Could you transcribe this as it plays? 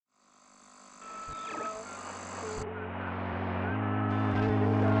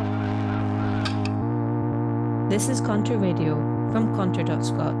This is Contra Radio from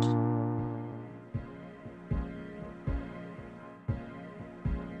Contra.Scot.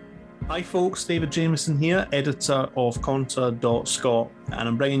 Hi folks, David Jameson here, editor of Contra.Scot, and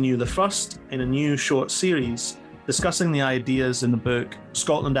I'm bringing you the first in a new short series discussing the ideas in the book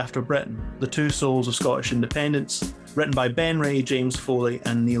Scotland After Britain, The Two Souls of Scottish Independence, written by Ben Wray, James Foley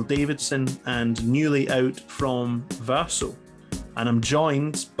and Neil Davidson, and newly out from Verso. And I'm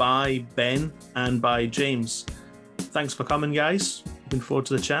joined by Ben and by James. Thanks for coming, guys. Looking forward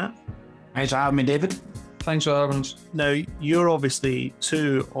to the chat. Thanks for having me, David. Thanks for having us. Now, you're obviously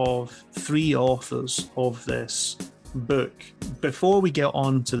two of three authors of this book. Before we get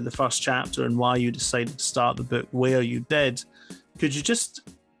on to the first chapter and why you decided to start the book where you did, could you just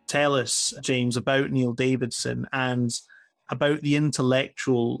tell us, James, about Neil Davidson and about the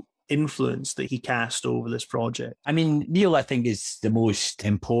intellectual influence that he cast over this project? I mean, Neil, I think, is the most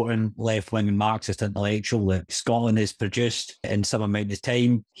important left-wing Marxist intellectual that Scotland has produced in some amount of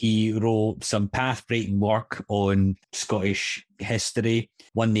time. He wrote some path-breaking work on Scottish history,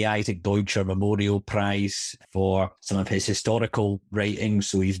 won the Isaac Deutscher Memorial Prize for some of his historical writings,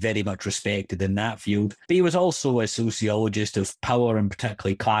 so he's very much respected in that field. But he was also a sociologist of power, and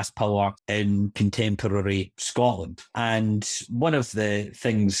particularly class power in contemporary Scotland. And one of the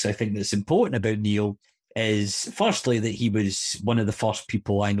things I think that's important about Neil is, firstly, that he was one of the first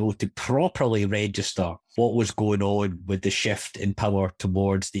people I know to properly register what was going on with the shift in power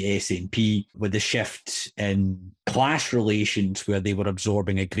towards the SNP, with the shift in class relations where they were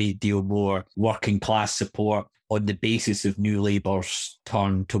absorbing a great deal more working class support on the basis of New Labour's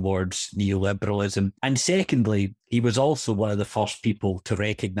turn towards neoliberalism. And secondly, he was also one of the first people to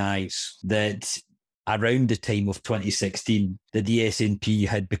recognise that around the time of 2016, that the SNP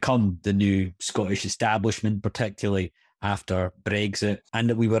had become the new Scottish establishment, particularly after Brexit, and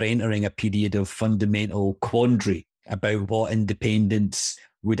that we were entering a period of fundamental quandary about what independence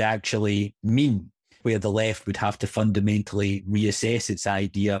would actually mean, where the left would have to fundamentally reassess its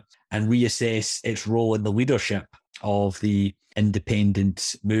idea and reassess its role in the leadership of the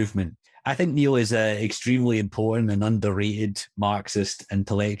independence movement. I think Neil is an extremely important and underrated Marxist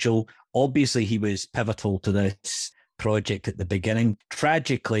intellectual. Obviously, he was pivotal to this project at the beginning.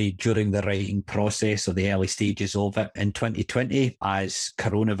 Tragically, during the writing process or the early stages of it in 2020, as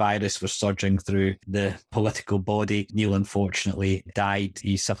coronavirus was surging through the political body, Neil unfortunately died.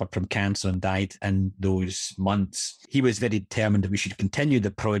 He suffered from cancer and died in those months. He was very determined that we should continue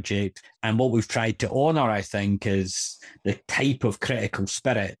the project. And what we've tried to honour, I think, is the type of critical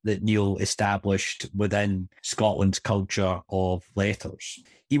spirit that Neil established within Scotland's culture of letters.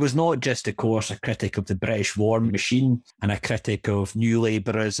 He was not just, of course, a critic of the British war machine and a critic of New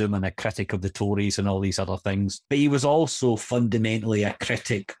Labourism and a critic of the Tories and all these other things, but he was also fundamentally a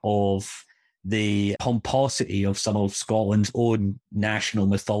critic of the pomposity of some of Scotland's own national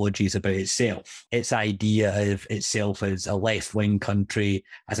mythologies about itself. Its idea of itself as a left-wing country,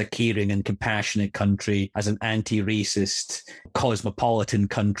 as a caring and compassionate country, as an anti-racist, cosmopolitan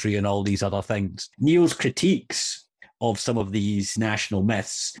country, and all these other things. Neil's critiques of some of these national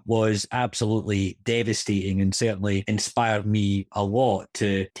myths was absolutely devastating and certainly inspired me a lot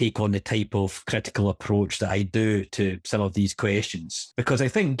to take on the type of critical approach that I do to some of these questions. Because I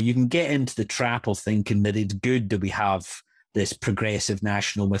think you can get into the trap of thinking that it's good that we have this progressive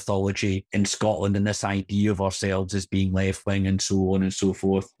national mythology in Scotland and this idea of ourselves as being left-wing and so on and so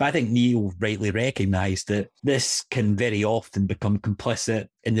forth. But I think Neil rightly recognised that this can very often become complicit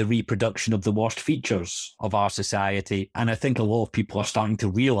in the reproduction of the worst features of our society. And I think a lot of people are starting to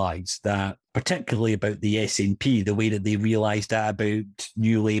realise that, particularly about the SNP, the way that they realised that about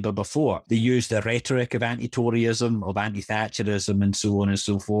New Labour before. They used the rhetoric of anti-Toryism, of anti-Thatcherism and so on and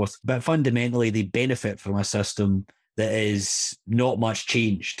so forth. But fundamentally, they benefit from a system that is not much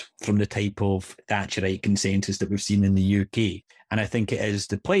changed from the type of Thatcherite consensus that we've seen in the UK. And I think it is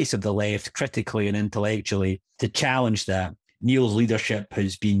the place of the left, critically and intellectually, to challenge that. Neil's leadership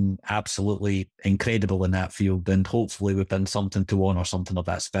has been absolutely incredible in that field, and hopefully we've done something to honour something of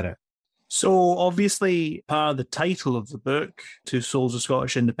that spirit. So obviously, part of the title of the book, Two Souls of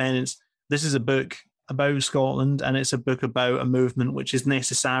Scottish Independence, this is a book about Scotland, and it's a book about a movement which is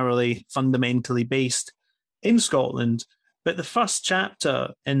necessarily fundamentally based in Scotland. But the first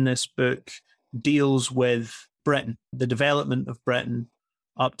chapter in this book deals with Britain, the development of Britain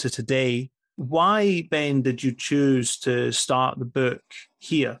up to today. Why, Ben, did you choose to start the book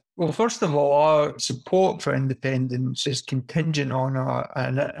here? Well, first of all, our support for independence is contingent on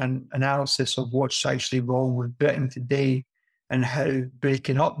an analysis of what's actually wrong with Britain today and how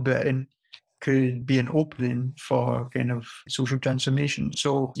breaking up Britain could be an opening for kind of social transformation.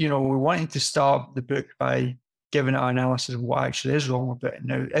 So, we're wanting to start the book by giving our analysis of what actually is wrong with Britain.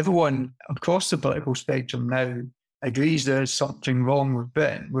 Now, everyone across the political spectrum now agrees there is something wrong with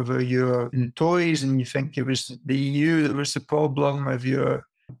Britain, whether you're in the Tories and you think it was the EU that was the problem, if you're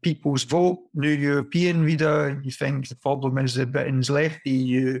People's Vote, New European reader, and you think the problem is that Britain's left the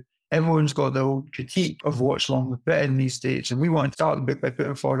EU. Everyone's got their own critique of what's wrong with Britain these days. And we want to start the book by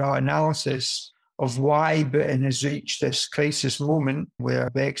putting forward our analysis of why Britain has reached this crisis moment where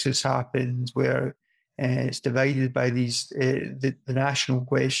Brexit's happened, where it's divided by these the national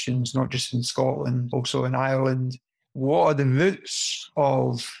questions, not just in Scotland, also in Ireland. What are the roots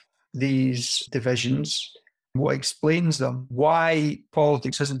of these divisions? What explains them? Why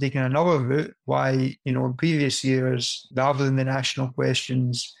politics hasn't taken another route? Why, in previous years, rather than the national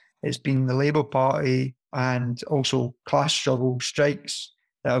questions, it's been the Labour Party and also class struggle strikes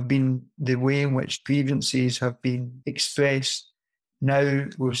that have been the way in which grievances have been expressed. Now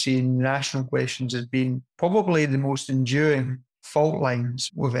we're seeing national questions as being probably the most enduring fault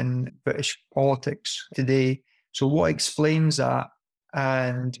lines within British politics today. So what explains that?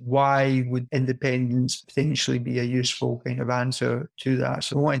 And why would independence potentially be a useful kind of answer to that?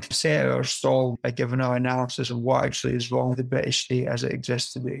 So we wanted to set our stall by giving our analysis of what actually is wrong with the British state as it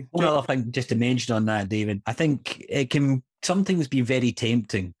exists today. Well, I think just to mention on that, David, I think it can sometimes be very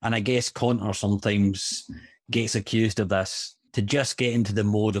tempting, and I guess Conter sometimes gets accused of this, to just get into the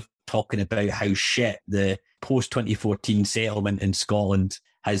mode of talking about how shit the post-2014 settlement in Scotland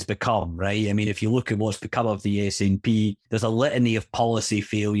has become, right? I mean, if you look at what's become of the SNP, there's a litany of policy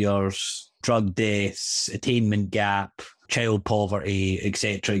failures, drug deaths, attainment gap, child poverty,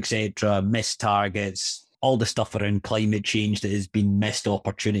 etc., missed targets, all the stuff around climate change that has been missed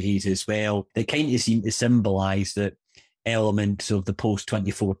opportunities as well. They kind of seem to symbolise that elements of the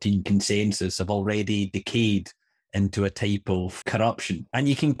post-2014 consensus have already decayed into a type of corruption. And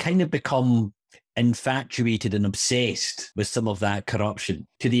you can kind of become infatuated and obsessed with some of that corruption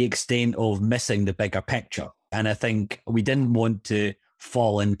to the extent of missing the bigger picture. And I think we didn't want to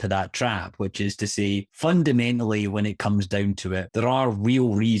fall into that trap, which is to say, fundamentally, when it comes down to it, there are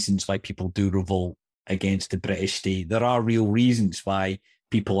real reasons why people do revolt against the British state. There are real reasons why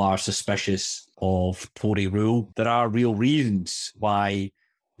people are suspicious of Tory rule. There are real reasons why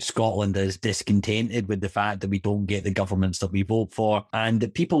Scotland is discontented with the fact that we don't get the governments that we vote for, and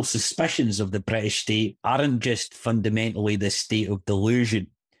that people's suspicions of the British state aren't just fundamentally this state of delusion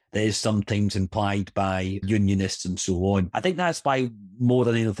that is sometimes implied by unionists and so on. I think that's why, more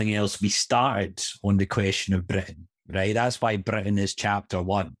than anything else, we started on the question of Britain, right? That's why Britain is chapter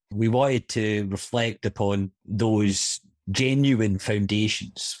 1. We wanted to reflect upon those genuine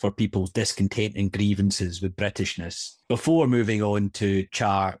foundations for people's discontent and grievances with Britishness before moving on to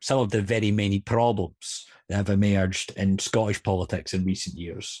chart some of the very many problems that have emerged in Scottish politics in recent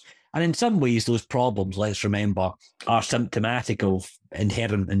years. And in some ways, those problems, let's remember, are symptomatic of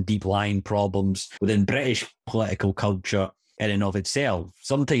inherent and deep-lying problems within British political culture in and of itself.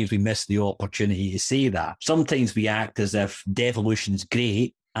 Sometimes we miss the opportunity to say that. Sometimes we act as if devolution's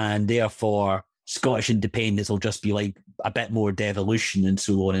great and therefore Scottish independence will just be like a bit more devolution and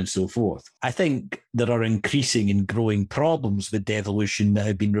so on and so forth. I think there are increasing and growing problems with devolution that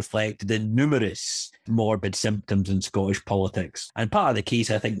have been reflected in numerous morbid symptoms in Scottish politics. And part of the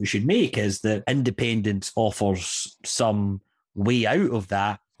case I think we should make is that independence offers some way out of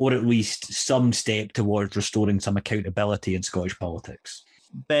that, or at least some step towards restoring some accountability in Scottish politics.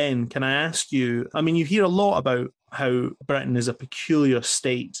 Ben, can I ask you, I mean, you hear a lot about how Britain is a peculiar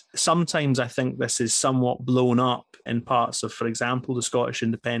state. Sometimes I think this is somewhat blown up in parts of, for example, the Scottish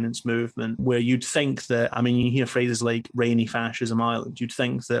independence movement, where you'd think that, I mean, you hear phrases like rainy fascism Ireland, you'd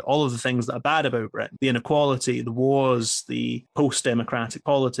think that all of the things that are bad about Britain, the inequality, the wars, the post-democratic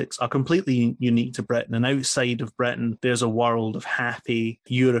politics, are completely unique to Britain. And outside of Britain, there's a world of happy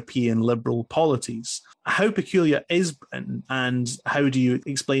European liberal polities. How peculiar is Britain, and how do you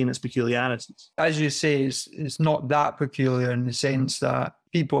explain its peculiarities? As you say, it's not that peculiar in the sense that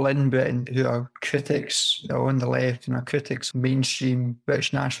people in Britain who are critics or on the left and are critics of mainstream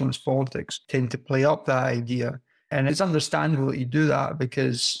British nationalist politics tend to play up that idea. And it's understandable that you do that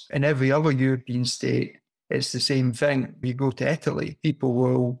because in every other European state, it's the same thing. You go to Italy, people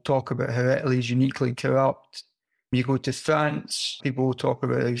will talk about how Italy is uniquely corrupt. You go to France, people will talk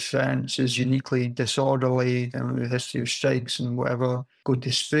about how France is uniquely disorderly and with a history of strikes and whatever. Go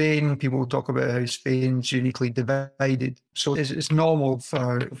to Spain, people will talk about how Spain's uniquely divided. So it's normal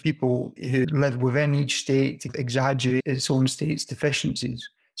for people who live within each state to exaggerate its own state's deficiencies.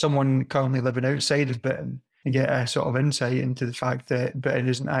 Someone currently living outside of Britain, you get a sort of insight into the fact that Britain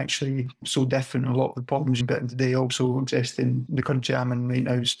isn't actually so different. A lot of the problems in Britain today also exist in the country I'm in right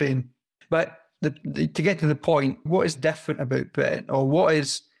now, Spain. But to get to the point, what is different about Britain, or what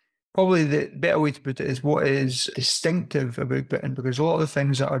is probably the better way to put it is what is distinctive about Britain, because a lot of the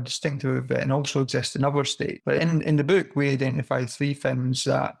things that are distinctive about Britain also exist in other states. But in the book, we identify 3 things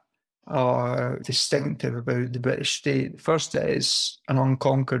that are distinctive about the British state. The first is an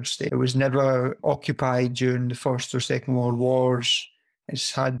unconquered state. It was never occupied during the First or Second World Wars.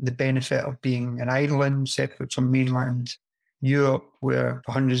 It's had the benefit of being an island separate from mainland Europe, where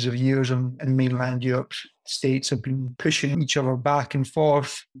for hundreds of years in mainland Europe, states have been pushing each other back and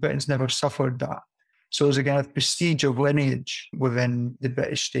forth. Britain's never suffered that. So there's a kind of prestige of lineage within the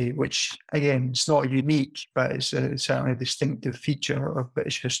British state, which, again, it's not unique, but it's certainly a distinctive feature of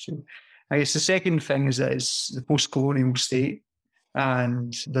British history. I guess the second thing is that it's the post-colonial state,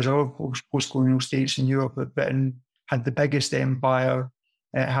 and there's other post-colonial states in Europe, but Britain had the biggest empire.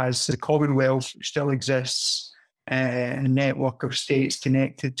 It has the Commonwealth, which still exists, a network of states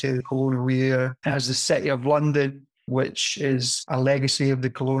connected to the colonial era. It has the City of London, which is a legacy of the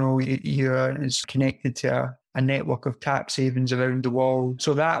colonial era and is connected to a network of tax havens around the world.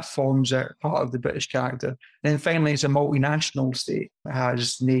 So that forms a part of the British character. And then finally, it's a multinational state. It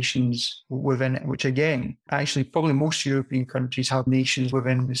has nations within it, which again, actually probably most European countries have nations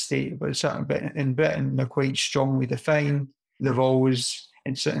within the state, but certainly in Britain, they're quite strongly defined. They've always,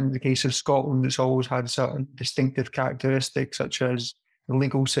 in the case of Scotland, it's always had certain distinctive characteristics, such as the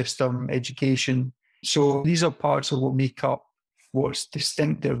legal system, education. So these are parts of what make up what's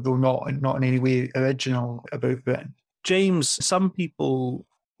distinctive, though not in any way original about Britain. James, some people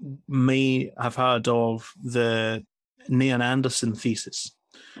may have heard of the Neon-Anderson thesis,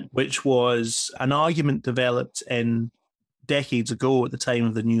 which was an argument developed in decades ago at the time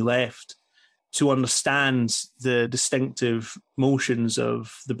of the New Left to understand the distinctive motions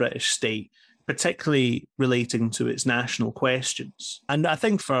of the British state, particularly relating to its national questions. And I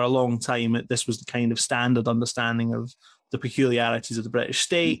think for a long time, this was the kind of standard understanding of the peculiarities of the British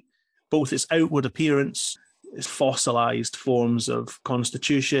state, both its outward appearance, its fossilised forms of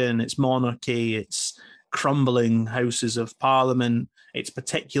constitution, its monarchy, its crumbling houses of parliament, its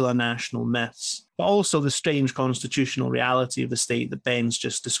particular national myths, but also the strange constitutional reality of the state that Ben's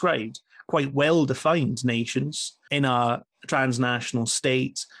just described. Quite well-defined nations in a transnational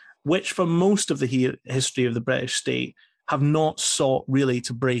state, which for most of the history of the British state have not sought really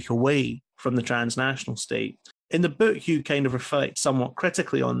to break away from the transnational state. In the book, you kind of reflect somewhat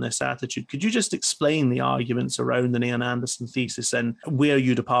critically on this attitude. Could you just explain the arguments around the Neon-Anderson thesis and where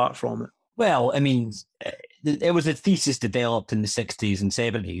you depart from it? Well, I mean, it was a thesis developed in the 60s and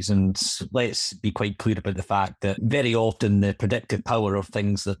 70s, and let's be quite clear about the fact that very often the predictive power of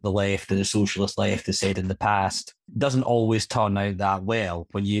things that the left and the socialist left has said in the past doesn't always turn out that well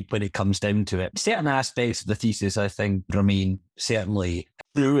when it comes down to it. Certain aspects of the thesis, I think, remain certainly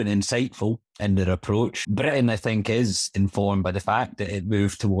true and insightful in their approach. Britain, I think, is informed by the fact that it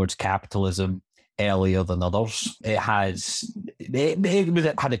moved towards capitalism earlier than others. It had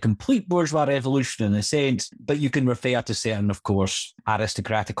a complete bourgeois revolution in a sense, but you can refer to certain, of course,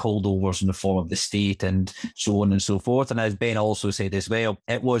 aristocratic holdovers in the form of the state and so on and so forth. And as Ben also said as well,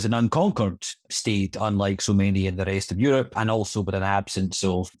 it was an unconquered state, unlike so many in the rest of Europe, and also with an absence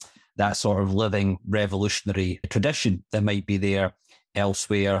of that sort of living revolutionary tradition that might be there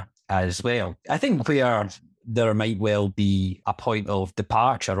elsewhere as well. I think where there might well be a point of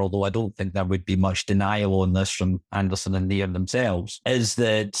departure, although I don't think there would be much denial on this from Anderson and Near themselves, is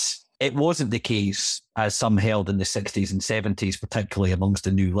that it wasn't the case, as some held in the 60s and 70s, particularly amongst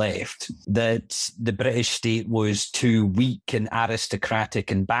the New Left, that the British state was too weak and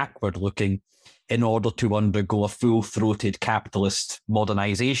aristocratic and backward-looking in order to undergo a full-throated capitalist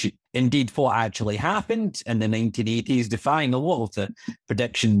modernisation. Indeed, what actually happened in the 1980s, defying a lot of the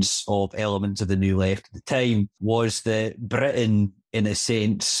predictions of elements of the New Left at the time, was that Britain, in a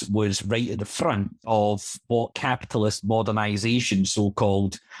sense, was right at the front of what capitalist modernisation,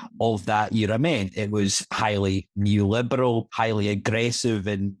 so-called, of that era meant. It was highly neoliberal, highly aggressive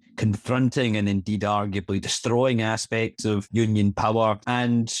in confronting and indeed arguably destroying aspects of union power,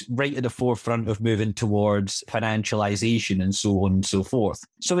 and right at the forefront of moving towards financialisation and so on and so forth.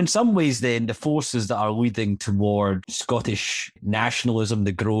 So in some ways then, the forces that are leading toward Scottish nationalism,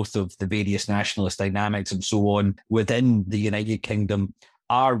 the growth of the various nationalist dynamics and so on within the United Kingdom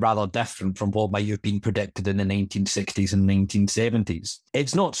are rather different from what might have been predicted in the 1960s and 1970s.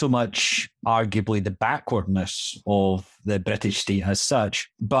 It's not so much arguably the backwardness of the British state as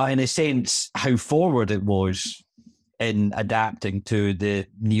such, but in a sense, how forward it was in adapting to the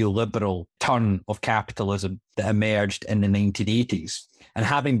neoliberal turn of capitalism that emerged in the 1980s. And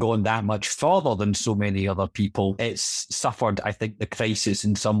having gone that much further than so many other people, it's suffered, I think, the crisis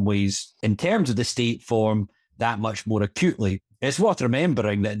in some ways, in terms of the state form, that much more acutely. It's worth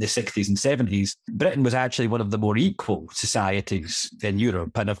remembering that in the 60s and 70s, Britain was actually one of the more equal societies in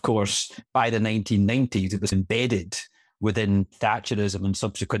Europe. And of course, by the 1990s, it was embedded within Thatcherism and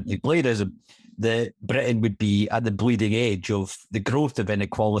subsequently Blairism, that Britain would be at the bleeding edge of the growth of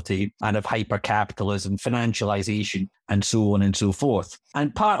inequality and of hyper-capitalism, financialisation, and so on and so forth.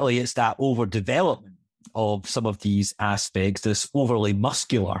 And partly it's that overdevelopment of some of these aspects, this overly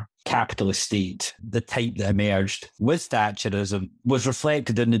muscular capitalist state, the type that emerged with Thatcherism, was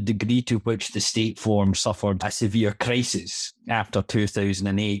reflected in the degree to which the state form suffered a severe crisis after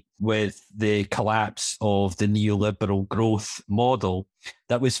 2008 with the collapse of the neoliberal growth model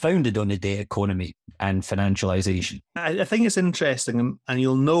that was founded on the debt economy and financialisation. I think it's interesting, and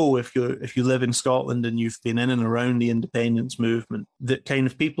you'll know if you live in Scotland and you've been in and around the independence movement, that kind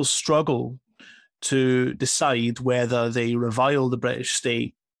of people struggle to decide whether they revile the British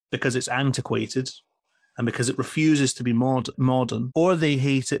state because it's antiquated and because it refuses to be modern, or they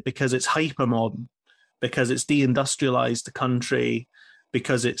hate it because it's hyper-modern, because it's deindustrialized the country,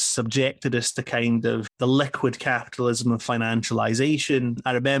 because it's subjected us to kind of the liquid capitalism of financialization.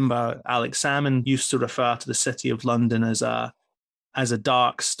 I remember Alex Salmond used to refer to the City of London as a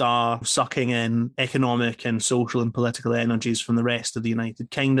dark star sucking in economic and social and political energies from the rest of the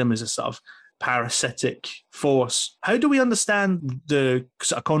United Kingdom as a sort of parasitic force. How do we understand the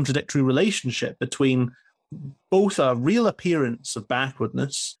sort of contradictory relationship between both a real appearance of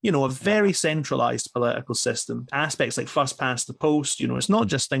backwardness, a very centralized political system, aspects like first past the post, it's not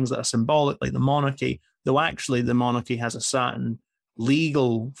just things that are symbolic like the monarchy, though actually the monarchy has a certain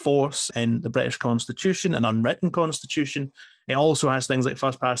legal force in the British Constitution, an unwritten constitution. It also has things like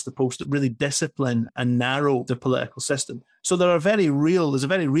first past the post that really discipline and narrow the political system. So there's a very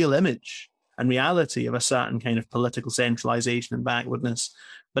real image and reality of a certain kind of political centralization and backwardness,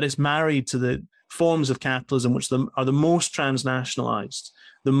 but it's married to the forms of capitalism which are the most transnationalized,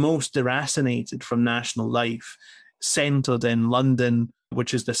 the most deracinated from national life, centered in London,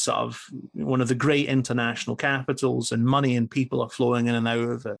 which is this sort of one of the great international capitals, and money and people are flowing in and out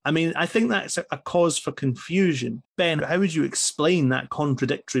of it. I mean, I think that's a cause for confusion. Ben, how would you explain that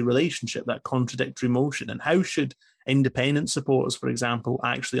contradictory relationship, that contradictory motion, and how should independent supporters, for example,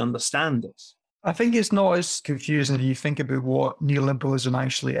 actually understand this? I think it's not as confusing if you think about what neoliberalism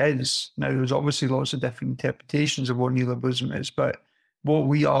actually is. Now, there's obviously lots of different interpretations of what neoliberalism is, but what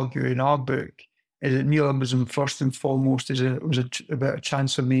we argue in our book is that neoliberalism, first and foremost, was about a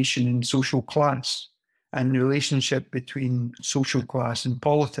transformation in social class and the relationship between social class and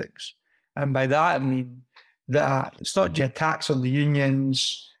politics. And by that, I mean that it's not just attacks on the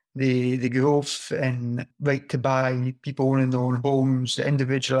unions, the growth in right to buy, people owning their own homes, the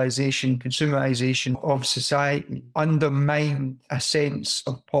individualization, consumerization of society undermine a sense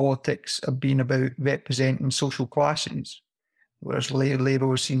of politics of being about representing social classes. Whereas Labour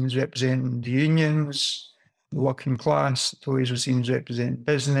was seen as representing the unions, the working class, the Tories were seen as representing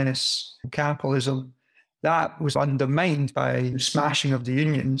business, capitalism. That was undermined by the smashing of the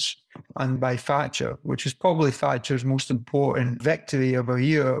unions and by Thatcher, which was probably Thatcher's most important victory of a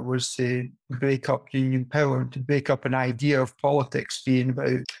year, was to break up union power, to break up an idea of politics being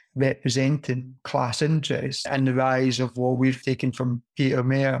about representing class interests, and the rise of what we've taken from Peter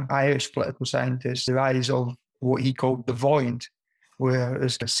Mayer, Irish political scientist, the rise of what he called the void, where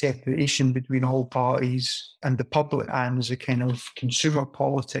there's a separation between all parties and the public, and there's a kind of consumer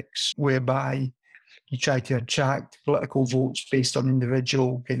politics whereby you try to attract political votes based on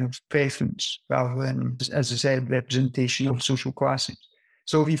individual kind of preference rather than, as I said, representation of social classes.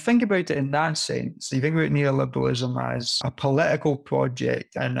 So if you think about it in that sense, you think about neoliberalism as a political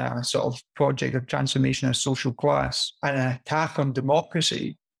project and a sort of project of transformation of social class and an attack on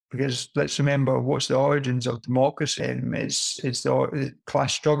democracy, because let's remember what's the origins of democracy. It's the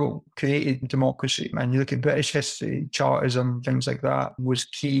class struggle created democracy. And you look at British history, Chartism, things like that was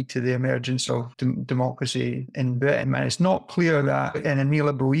key to the emergence of democracy in Britain. And it's not clear that in a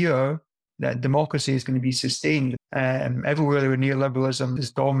neoliberal year that democracy is going to be sustained. Everywhere where neoliberalism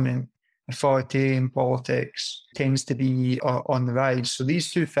is dominant, authoritarian politics tends to be on the rise. So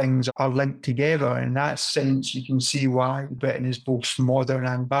these two things are linked together. In that sense, you can see why Britain is both modern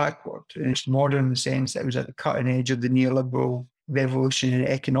and backward. And it's modern in the sense that it was at the cutting edge of the neoliberal revolution in an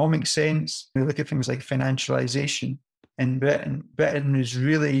economic sense. We look at things like financialisation in Britain. Britain is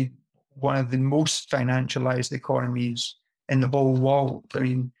really one of the most financialised economies in the whole world. I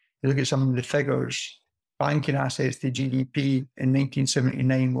mean, you look at some of the figures. banking assets to GDP in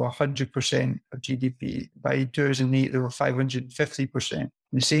 1979 were 100% of GDP. By 2008, they were 550%. And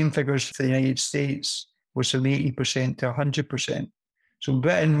the same figures for the United States was from 80% to 100%. So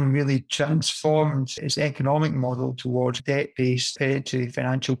Britain really transformed its economic model towards debt-based predatory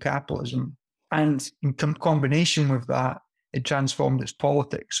financial capitalism. And in combination with that, it transformed its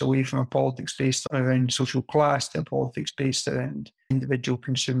politics away from a politics based around social class to a politics based around individual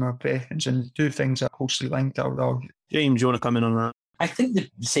consumer preference. And the two things are closely linked, I would argue. James, do you want to come in on that? I think the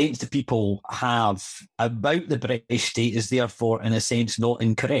sense that people have about the British state is therefore, in a sense, not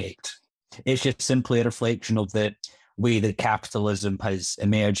incorrect. It's just simply a reflection of the way that capitalism has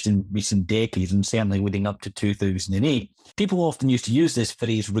emerged in recent decades, and certainly leading up to 2008. People often used to use this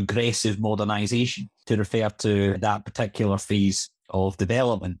phrase regressive modernisation to refer to that particular phase of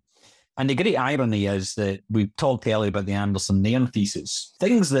development. And the great irony is that we talked earlier about the Anderson-Nairn thesis.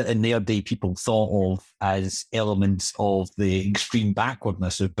 Things that in their day people thought of as elements of the extreme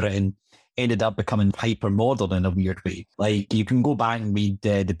backwardness of Britain ended up becoming hyper-modern in a weird way. Like, you can go back and read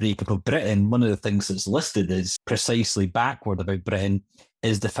the breakup of Britain. One of the things that's listed as precisely backward about Britain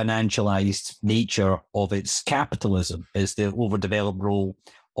is the financialised nature of its capitalism, is the overdeveloped role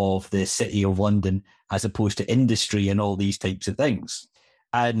of the City of London as opposed to industry and all these types of things.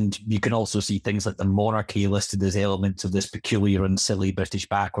 And you can also see things like the monarchy listed as elements of this peculiar and silly British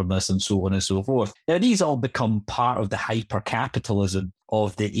backwardness and so on and so forth. Now, these all become part of the hyper-capitalism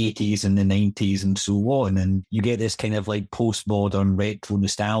of the 80s and the 90s and so on. And you get this kind of like postmodern retro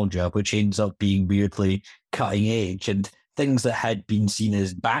nostalgia, which ends up being weirdly cutting edge. And things that had been seen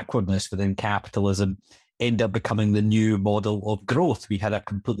as backwardness within capitalism end up becoming the new model of growth. We had a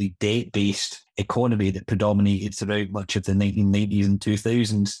completely debt-based economy that predominated throughout much of the 1990s and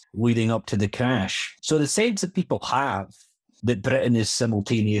 2000s, leading up to the crash. So the sense that people have that Britain is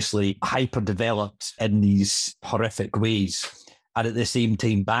simultaneously hyper-developed in these horrific ways and at the same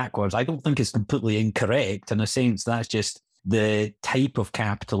time backwards, I don't think is completely incorrect. In a sense, that's just the type of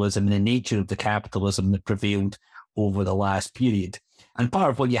capitalism and the nature of the capitalism that prevailed over the last period. And part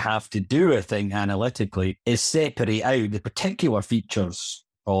of what you have to do, I think, analytically, is separate out the particular features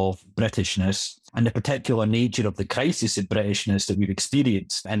of Britishness and the particular nature of the crisis of Britishness that we've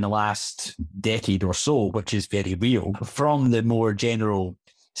experienced in the last decade or so, which is very real, from the more general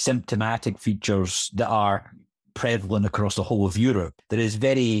symptomatic features that are prevalent across the whole of Europe. It's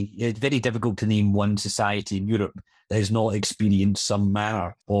very difficult to name one society in Europe that has not experienced some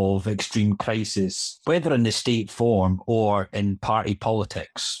manner of extreme crisis, whether in the state form or in party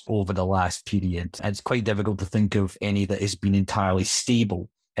politics over the last period. It's quite difficult to think of any that has been entirely stable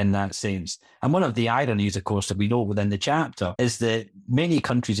in that sense. And one of the ironies, of course, that we know within the chapter is that many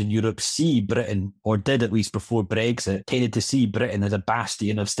countries in Europe see Britain, or did at least before Brexit, tended to see Britain as a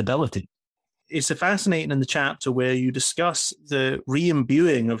bastion of stability. It's fascinating in the chapter where you discuss the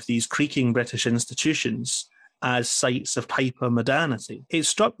re-imbuing of these creaking British institutions as sites of hyper-modernity. It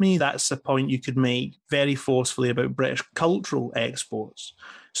struck me that's a point you could make very forcefully about British cultural exports.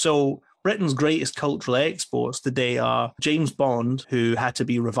 So Britain's greatest cultural exports today are James Bond, who had to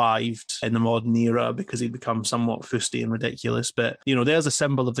be revived in the modern era because he'd become somewhat fusty and ridiculous. But, there's a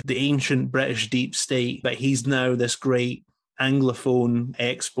symbol of the ancient British deep state, that he's now this great Anglophone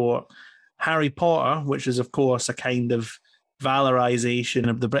export. Harry Potter, which is, of course, a kind of valorization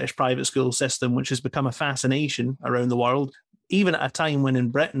of the British private school system, which has become a fascination around the world, even at a time when in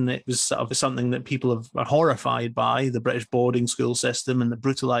Britain it was sort of something that people are horrified by, the British boarding school system and the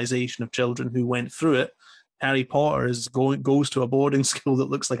brutalization of children who went through it. Harry Potter goes to a boarding school that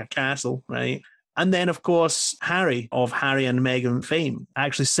looks like a castle, right? And then, of course, Harry of Harry and Meghan fame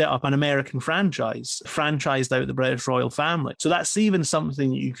actually set up an American franchise, franchised out the British royal family. So that's even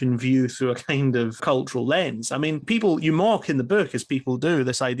something you can view through a kind of cultural lens. I mean, you mock in the book, as people do,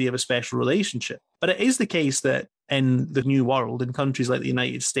 this idea of a special relationship. But it is the case that in the New World, in countries like the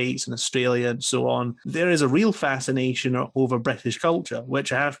United States and Australia and so on, there is a real fascination over British culture,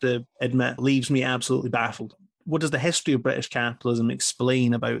 which I have to admit leaves me absolutely baffled. What does the history of British capitalism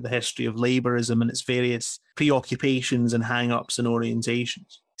explain about the history of Labourism and its various preoccupations and hang-ups and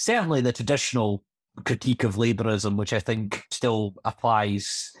orientations? Certainly the traditional critique of Labourism, which I think still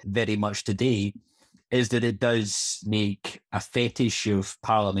applies very much today, is that it does make a fetish of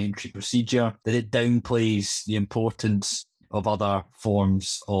parliamentary procedure, that it downplays the importance of other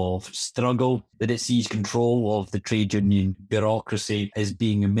forms of struggle, that it sees control of the trade union bureaucracy as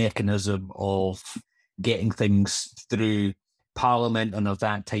being a mechanism of getting things through Parliament and of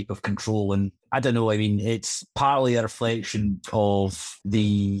that type of control. And I don't know, it's partly a reflection of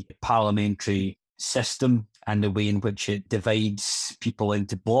the parliamentary system and the way in which it divides people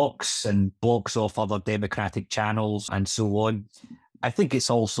into blocks and blocks off other democratic channels and so on. I think it's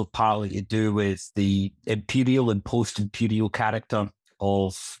also partly to do with the imperial and post-imperial character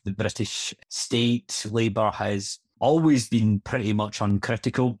of the British state. Labour has always been pretty much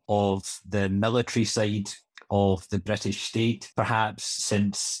uncritical of the military side of the British state, perhaps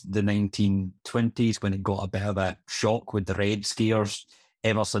since the 1920s when it got a bit of a shock with the Red Scares.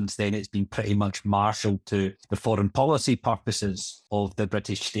 Ever since then, it's been pretty much marshalled to the foreign policy purposes of the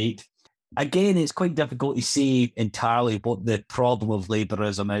British state. Again, it's quite difficult to say entirely what the problem of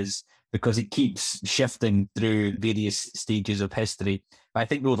Labourism is, because it keeps shifting through various stages of history. But I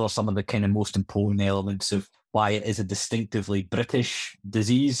think those are some of the kind of most important elements of why it is a distinctively British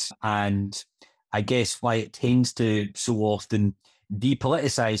disease, and I guess why it tends to so often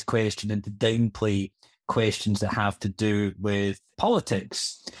depoliticise questions and to downplay questions that have to do with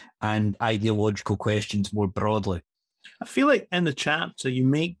politics and ideological questions more broadly. I feel like in the chapter you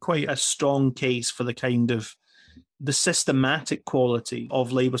make quite a strong case for the kind of the systematic quality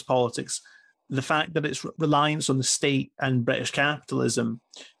of Labour's politics. The fact that its reliance on the state and British capitalism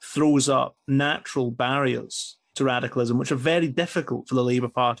throws up natural barriers to radicalism, which are very difficult for the Labour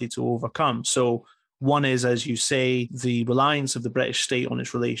Party to overcome. So one is, as you say, the reliance of the British state on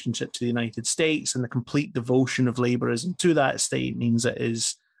its relationship to the United States, and the complete devotion of Labourism to that state means it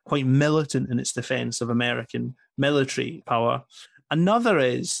is quite militant in its defence of American military power. Another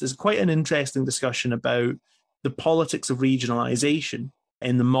is, there's quite an interesting discussion about the politics of regionalisation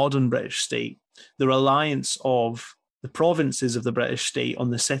in the modern British state, the reliance of the provinces of the British state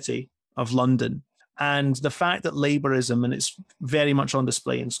on the city of London, and the fact that Labourism, and it's very much on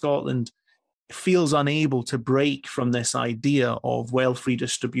display in Scotland, feels unable to break from this idea of wealth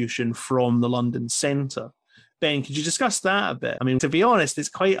redistribution from the London centre. Ben, could you discuss that a bit? I mean, to be honest, it's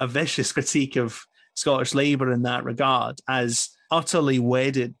quite a vicious critique of Scottish Labour in that regard, as utterly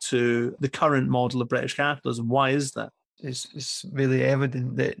wedded to the current model of British capitalism. Why is that? It's really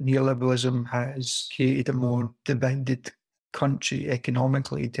evident that neoliberalism has created a more divided country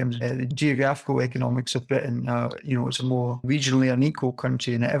economically in terms of the geographical economics of Britain. It's a more regionally unequal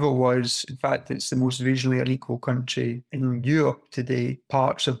country than it ever was. In fact, it's the most regionally unequal country in Europe today.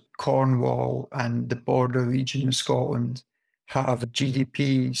 Parts of Cornwall and the border region of Scotland have a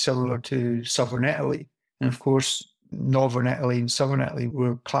GDP similar to southern Italy. And of course, northern Italy and southern Italy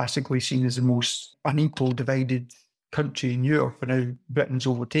were classically seen as the most unequal, divided country in Europe, and now Britain's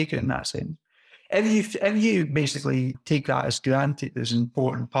overtaken it in that sense. If you basically take that as granted as an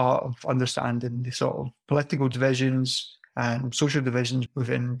important part of understanding the sort of political divisions and social divisions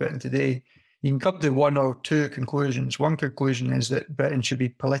within Britain today, you can come to one or two conclusions. One conclusion is that Britain should be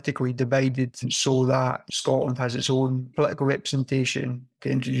politically divided so that Scotland has its own political representation,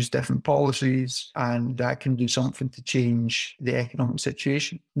 can introduce different policies, and that can do something to change the economic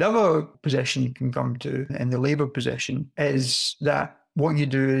situation. The other position you can come to, in the Labour position, is that what you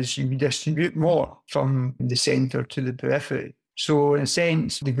do is you distribute more from the centre to the periphery. So in a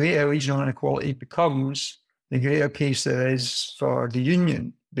sense, the greater regional inequality becomes, the greater case there is for the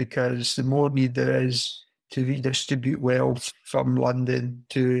union, because the more need there is to redistribute wealth from London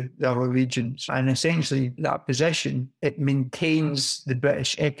to the other regions. And essentially that position, it maintains the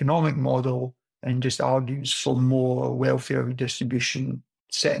British economic model and just argues for more welfare redistribution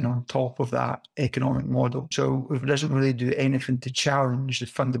sitting on top of that economic model. So it doesn't really do anything to challenge the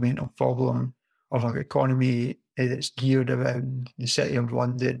fundamental problem of our economy that's geared around the City of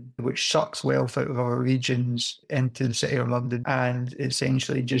London, which sucks wealth out of our regions into the City of London, and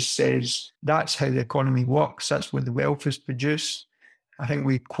essentially just says that's how the economy works, that's where the wealth is produced. I think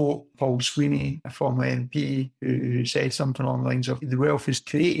we quote Paul Sweeney, a former MP, who said something along the lines of, the wealth is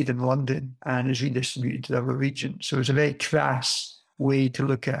created in London and is redistributed to the other regions. So it's a very crass way to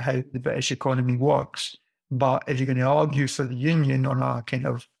look at how the British economy works. But if you're going to argue for the union on a kind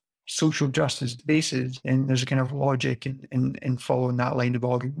of social justice basis, then there's a kind of logic in following that line of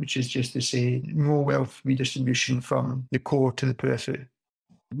argument, which is just to say more wealth redistribution from the core to the periphery.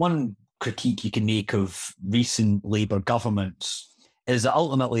 One critique you can make of recent Labour governments is that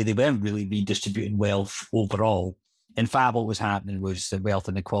ultimately they weren't really redistributing wealth overall. In fact, what was happening was that wealth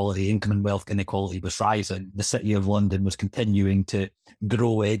inequality, income and wealth inequality was rising. The City of London was continuing to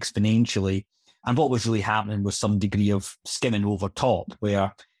grow exponentially. And what was really happening was some degree of skimming over top,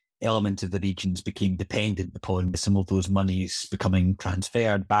 where elements of the regions became dependent upon some of those monies becoming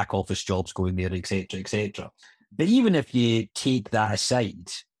transferred, back office jobs going there, etc., etc. But even if you take that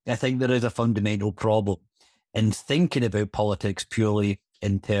aside, I think there is a fundamental problem in thinking about politics purely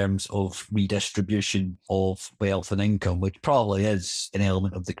in terms of redistribution of wealth and income, which probably is an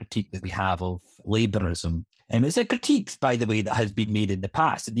element of the critique that we have of Labourism. And it's a critique, by the way, that has been made in the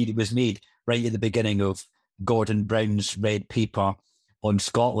past. Indeed, it was made right at the beginning of Gordon Brown's Red Paper on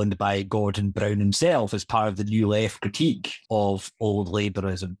Scotland by Gordon Brown himself as part of the New Left critique of old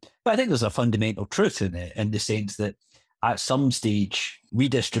Labourism. But I think there's a fundamental truth in it, in the sense that at some stage,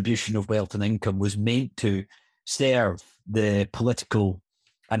 redistribution of wealth and income was meant to serve the political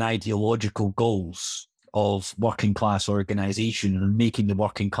and ideological goals of working class organisation and making the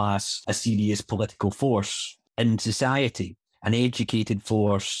working class a serious political force in society, an educated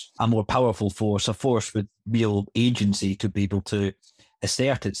force, a more powerful force, a force with real agency to be able to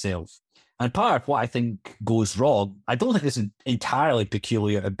assert itself. And part of what I think goes wrong, I don't think this is entirely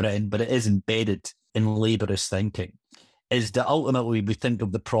peculiar to Britain, but it is embedded in Labourist thinking, is that ultimately we think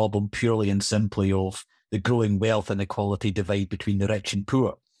of the problem purely and simply of the growing wealth inequality divide between the rich and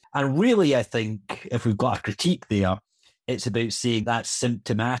poor. And really, I think if we've got a critique there, it's about saying that's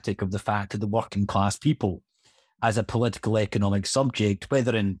symptomatic of the fact that the working class people, as a political economic subject,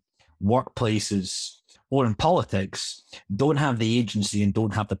 whether in workplaces or in politics, don't have the agency and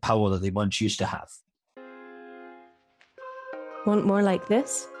don't have the power that they once used to have. Want more like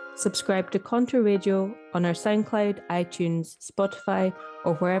this? Subscribe to Contour Radio on our SoundCloud, iTunes, Spotify,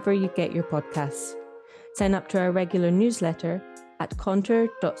 or wherever you get your podcasts. Sign up to our regular newsletter at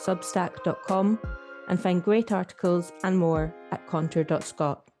contour.substack.com and find great articles and more at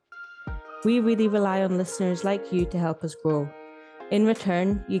contour.scot. We really rely on listeners like you to help us grow. In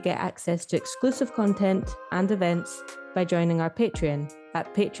return, you get access to exclusive content and events by joining our Patreon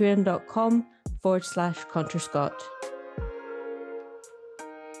at patreon.com/ContourScot.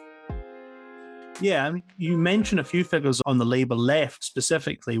 Yeah, I mean, you mentioned a few figures on the Labour left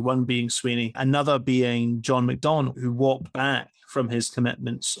specifically, one being Sweeney, another being John McDonnell, who walked back from his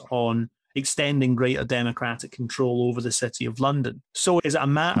commitments on extending greater democratic control over the City of London. So is it a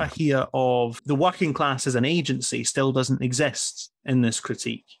matter here of the working class as an agency still doesn't exist in this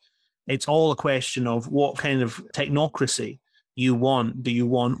critique? It's all a question of what kind of technocracy you want. Do you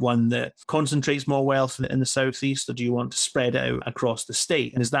want one that concentrates more wealth in the southeast, or do you want to spread it out across the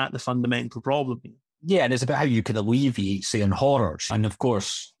state? And is that the fundamental problem here? Yeah, and it's about how you can alleviate, say, on horrors. And of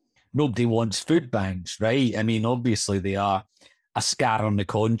course, nobody wants food banks, right? I mean, obviously they are a scar on the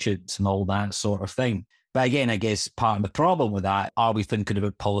conscience and all that sort of thing. But again, I guess part of the problem with that, are we thinking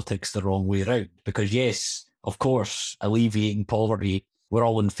about politics the wrong way around? Because yes, of course, alleviating poverty, we're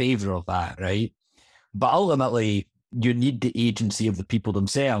all in favour of that, right? But ultimately, you need the agency of the people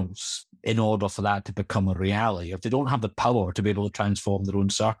themselves in order for that to become a reality. If they don't have the power to be able to transform their own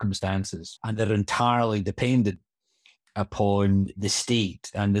circumstances and they're entirely dependent upon the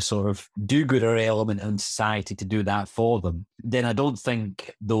state and the sort of do-gooder element in society to do that for them, then I don't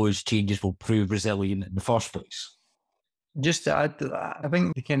think those changes will prove resilient in the first place. Just to add to that, I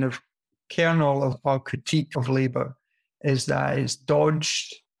think the kind of kernel of our critique of Labour is that it's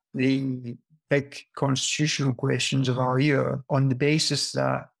dodged the big constitutional questions of our era on the basis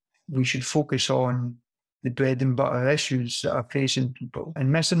that we should focus on the bread and butter issues that are facing people, and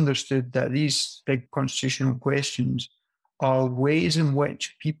misunderstood that these big constitutional questions are ways in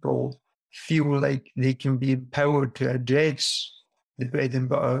which people feel like they can be empowered to address the bread and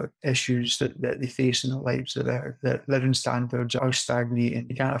butter issues that they face in their lives, that living standards are stagnating,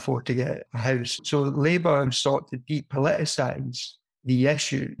 they can't afford to get a house. So Labour have sought to depoliticise the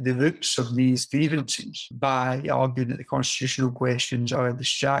issue, the roots of these grievances, by arguing that the constitutional questions are a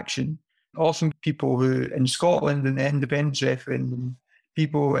distraction. Often people who, in Scotland, in the independence referendum,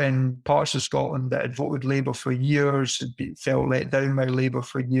 people in parts of Scotland that had voted Labour for years, felt let down by Labour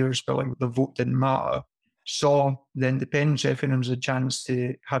for years, felt like the vote didn't matter, saw the independence referendum as a chance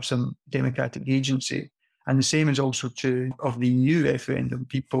to have some democratic agency. And the same is also true of the EU referendum.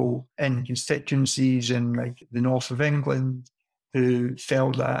 People in constituencies in like the north of England who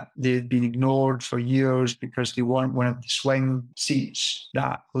felt that they had been ignored for years because they weren't one of the swing seats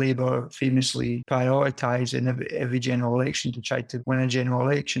that Labour famously prioritised in every general election to try to win a general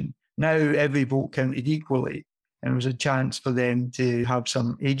election. Now every vote counted equally, and it was a chance for them to have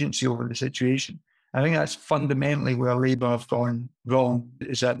some agency over the situation. I think that's fundamentally where Labour have gone wrong,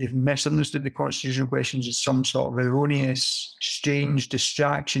 is that they've misunderstood the constitutional questions as some sort of erroneous, strange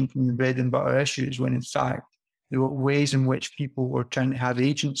distraction from the bread and butter issues, when in fact there were ways in which people were trying to have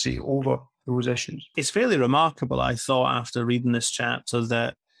agency over those issues. It's fairly remarkable, I thought, after reading this chapter,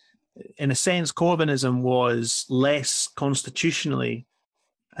 that in a sense, Corbynism was less constitutionally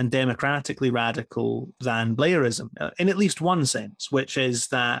and democratically radical than Blairism, in at least one sense, which is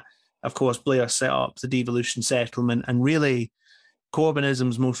that, of course, Blair set up the devolution settlement and really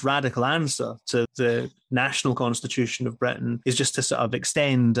Corbynism's most radical answer to the national constitution of Britain is just to sort of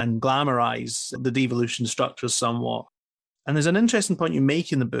extend and glamorise the devolution structures somewhat. And there's an interesting point you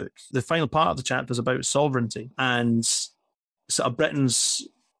make in the book. The final part of the chapter is about sovereignty and sort of Britain's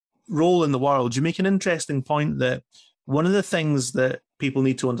role in the world. You make an interesting point that one of the things that people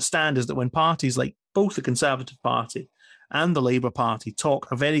need to understand is that when parties like both the Conservative Party and the Labour Party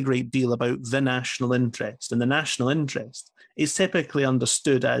talk a very great deal about the national interest, and the national interest is typically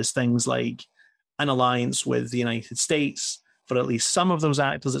understood as things like an alliance with the United States. For at least some of those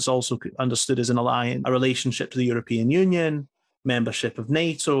actors, it's also understood as an alliance, a relationship to the European Union, membership of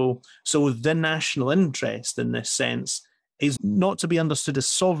NATO. So the national interest in this sense is not to be understood as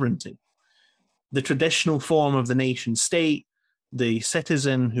sovereignty. The traditional form of the nation state, the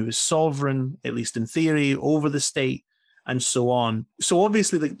citizen who is sovereign, at least in theory, over the state, and so on. So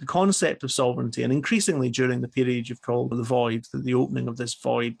obviously the concept of sovereignty, and increasingly during the period you've called the void, the opening of this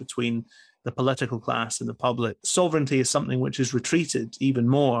void between the political class and the public, sovereignty is something which is retreated even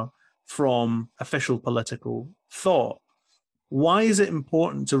more from official political thought. Why is it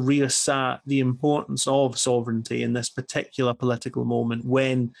important to reassert the importance of sovereignty in this particular political moment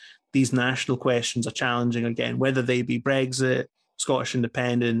when these national questions are challenging again, whether they be Brexit, Scottish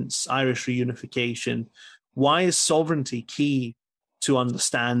independence, Irish reunification? Why is sovereignty key to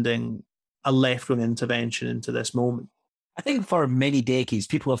understanding a left-wing intervention into this moment? I think for many decades,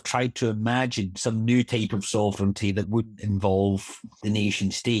 people have tried to imagine some new type of sovereignty that wouldn't involve the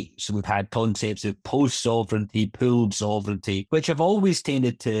nation state. So we've had concepts of post-sovereignty, pooled sovereignty, which have always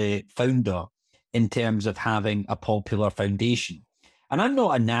tended to founder in terms of having a popular foundation. And I'm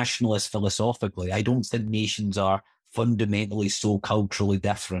not a nationalist philosophically. I don't think nations are fundamentally so culturally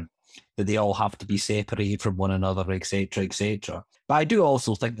different that they all have to be separated from one another, etc., etc. But I do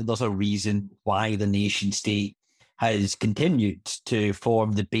also think that there's a reason why the nation state has continued to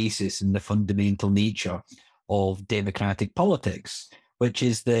form the basis and the fundamental nature of democratic politics, which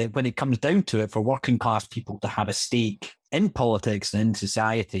is that when it comes down to it, for working class people to have a stake in politics and in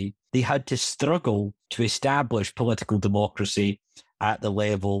society, they had to struggle to establish political democracy at the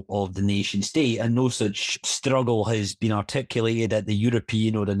level of the nation state. And no such struggle has been articulated at the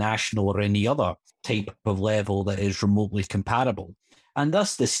European or the national or any other type of level that is remotely comparable. And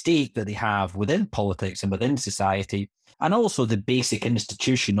thus the stake that they have within politics and within society, and also the basic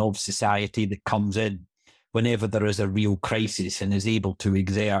institution of society that comes in whenever there is a real crisis and is able to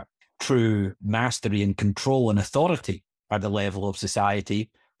exert true mastery and control and authority at the level of society,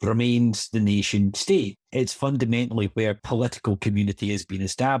 remains the nation state. It's fundamentally where political community has been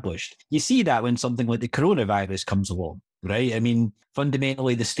established. You see that when something like the coronavirus comes along, right? I mean,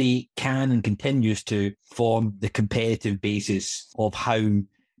 fundamentally, the state can and continues to form the competitive basis of how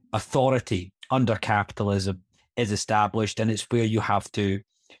authority under capitalism is established, and it's where you have to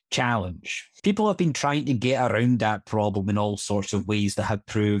challenge. People have been trying to get around that problem in all sorts of ways that have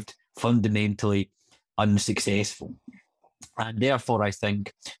proved fundamentally unsuccessful. And therefore, I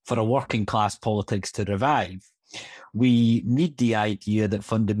think for a working class politics to revive, we need the idea that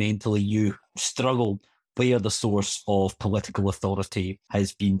fundamentally you struggle where the source of political authority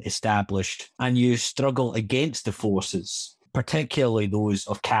has been established, and you struggle against the forces, particularly those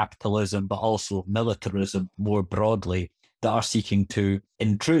of capitalism, but also militarism more broadly, that are seeking to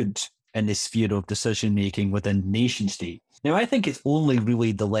intrude in the sphere of decision-making within the nation state. Now, I think it's only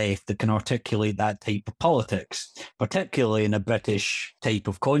really the left that can articulate that type of politics, particularly in a British type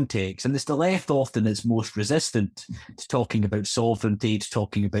of context. And it's the left often that's most resistant to talking about sovereignty, to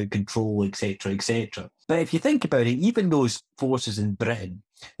talking about control, etc., etc. But if you think about it, even those forces in Britain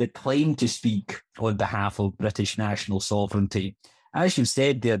that claim to speak on behalf of British national sovereignty, as you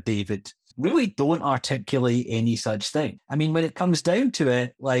said there, David, really don't articulate any such thing. I mean, when it comes down to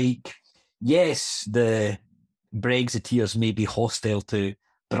it, like, yes, the Brexiteers may be hostile to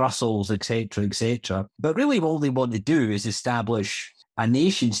Brussels, etc., etc., but really all they want to do is establish a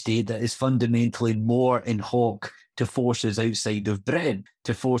nation state that is fundamentally more in hoc to forces outside of Britain,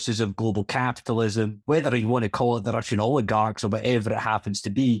 to forces of global capitalism, whether you want to call it the Russian oligarchs or whatever it happens to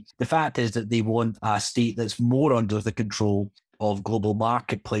be. The fact is that they want a state that's more under the control of global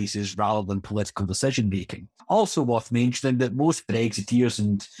marketplaces rather than political decision-making. Also worth mentioning that most Brexiteers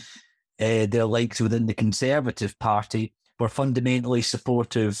and their likes within the Conservative Party were fundamentally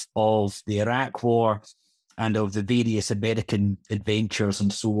supportive of the Iraq War and of the various American adventures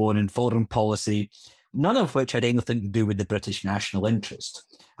and so on in foreign policy, none of which had anything to do with the British national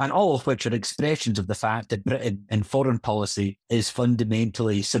interest, and all of which are expressions of the fact that Britain in foreign policy is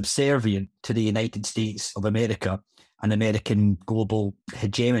fundamentally subservient to the United States of America an American global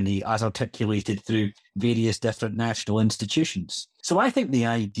hegemony as articulated through various different national institutions. So I think the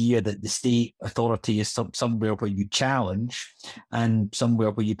idea that the state authority is somewhere where you challenge and somewhere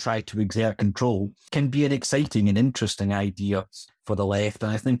where you try to exert control can be an exciting and interesting idea for the left.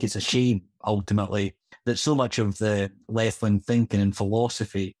 And I think it's a shame, ultimately, that so much of the left-wing thinking and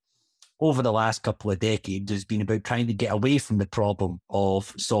philosophy over the last couple of decades has been about trying to get away from the problem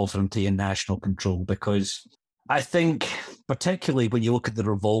of sovereignty and national control, because I think, particularly when you look at the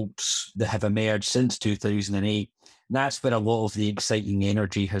revolts that have emerged since 2008, that's where a lot of the exciting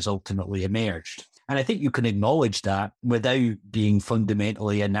energy has ultimately emerged. And I think you can acknowledge that without being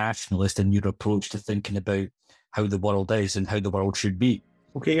fundamentally a nationalist in your approach to thinking about how the world is and how the world should be.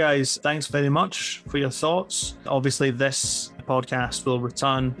 Okay, guys, thanks very much for your thoughts. Obviously, this podcast will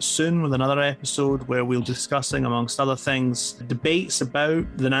return soon with another episode where we'll be discussing, amongst other things, debates about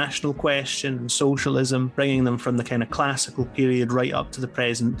the national question and socialism, bringing them from the kind of classical period right up to the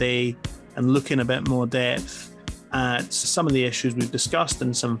present day and looking a bit more depth at some of the issues we've discussed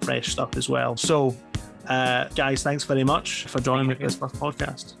and some fresh stuff as well. So, guys, thanks very much for joining me for this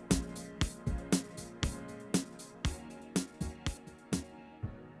podcast.